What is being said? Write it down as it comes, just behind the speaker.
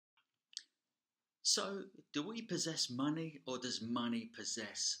So, do we possess money or does money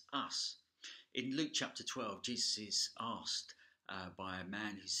possess us? In Luke chapter 12, Jesus is asked by a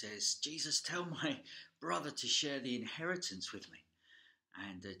man who says, Jesus, tell my brother to share the inheritance with me.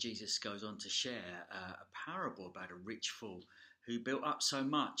 And Jesus goes on to share a parable about a rich fool who built up so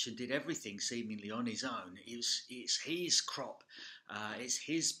much and did everything seemingly on his own. It's his crop, it's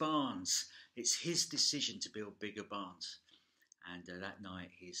his barns, it's his decision to build bigger barns. And that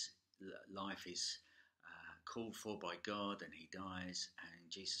night his life is called for by God and he dies.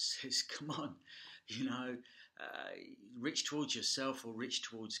 And Jesus says, come on, rich towards yourself or rich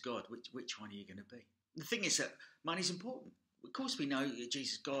towards God, which one are you going to be? The thing is that money's important. Of course we know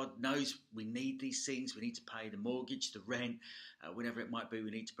God knows we need these things. We need to pay the mortgage, the rent, whatever it might be, we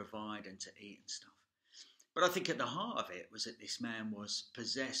need to provide and to eat and stuff. But I think at the heart of it was that this man was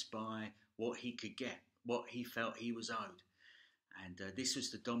possessed by what he could get, what he felt he was owed. And this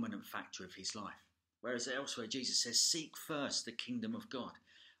was the dominant factor of his life. Whereas elsewhere Jesus says, seek first the kingdom of God.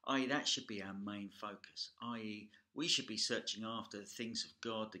 I.e. that should be our main focus. I.e. we should be searching after the things of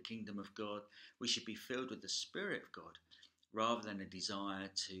God, the kingdom of God. We should be filled with the Spirit of God rather than a desire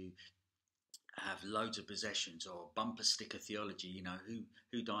to have loads of possessions or bumper sticker theology,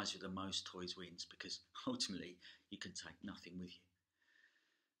 who dies with the most toys wins, because ultimately you can take nothing with you.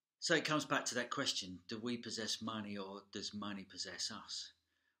 So it comes back to that question, do we possess money or does money possess us?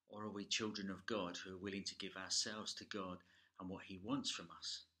 Or are we children of God who are willing to give ourselves to God and what he wants from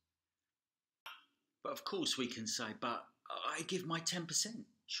us? But of course we can say, but I give my 10%.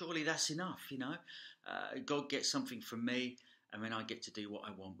 Surely that's enough, God gets something from me and then I get to do what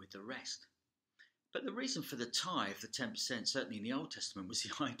I want with the rest. But the reason for the tithe, the 10%, certainly in the Old Testament, was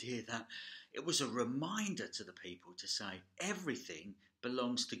the idea that it was a reminder to the people to say everything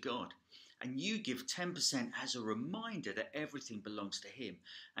belongs to God. And you give 10% as a reminder that everything belongs to him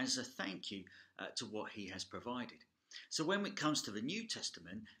and as a thank you to what he has provided. So when it comes to the New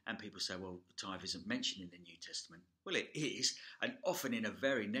Testament, and people say, well, tithe isn't mentioned in the New Testament. Well, it is, and often in a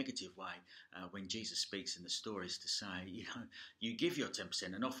very negative way when Jesus speaks in the stories to say, you give your 10%,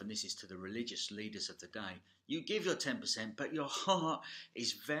 and often this is to the religious leaders of the day. You give your 10%, but your heart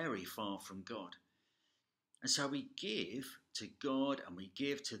is very far from God. And so we give to God and we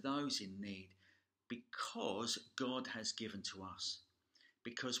give to those in need because God has given to us.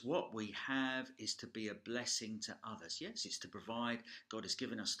 Because what we have is to be a blessing to others. Yes, it's to provide. God has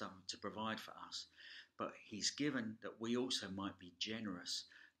given us stuff to provide for us. But he's given that we also might be generous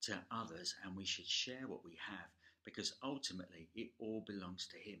to others and we should share what we have because ultimately it all belongs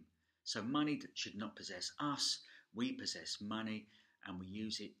to him. So money should not possess us. We possess money and we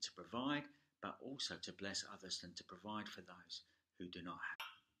use it to provide, but also to bless others and to provide for those who do not have.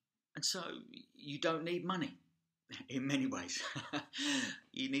 And so you don't need money. In many ways,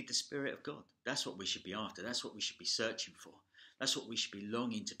 you need the Spirit of God. That's what we should be after. That's what we should be searching for. That's what we should be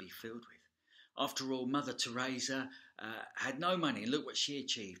longing to be filled with. After all, Mother Teresa had no money, and look what she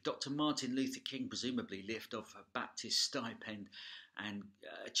achieved. Dr. Martin Luther King presumably lived off a Baptist stipend and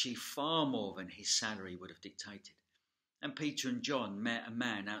achieved far more than his salary would have dictated. And Peter and John met a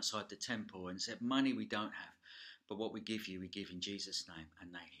man outside the temple and said, money we don't have, but what we give you, we give in Jesus' name.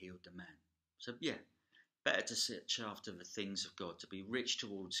 And they healed the man. So better to search after the things of God, to be rich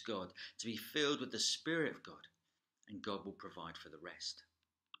towards God, to be filled with the Spirit of God, and God will provide for the rest.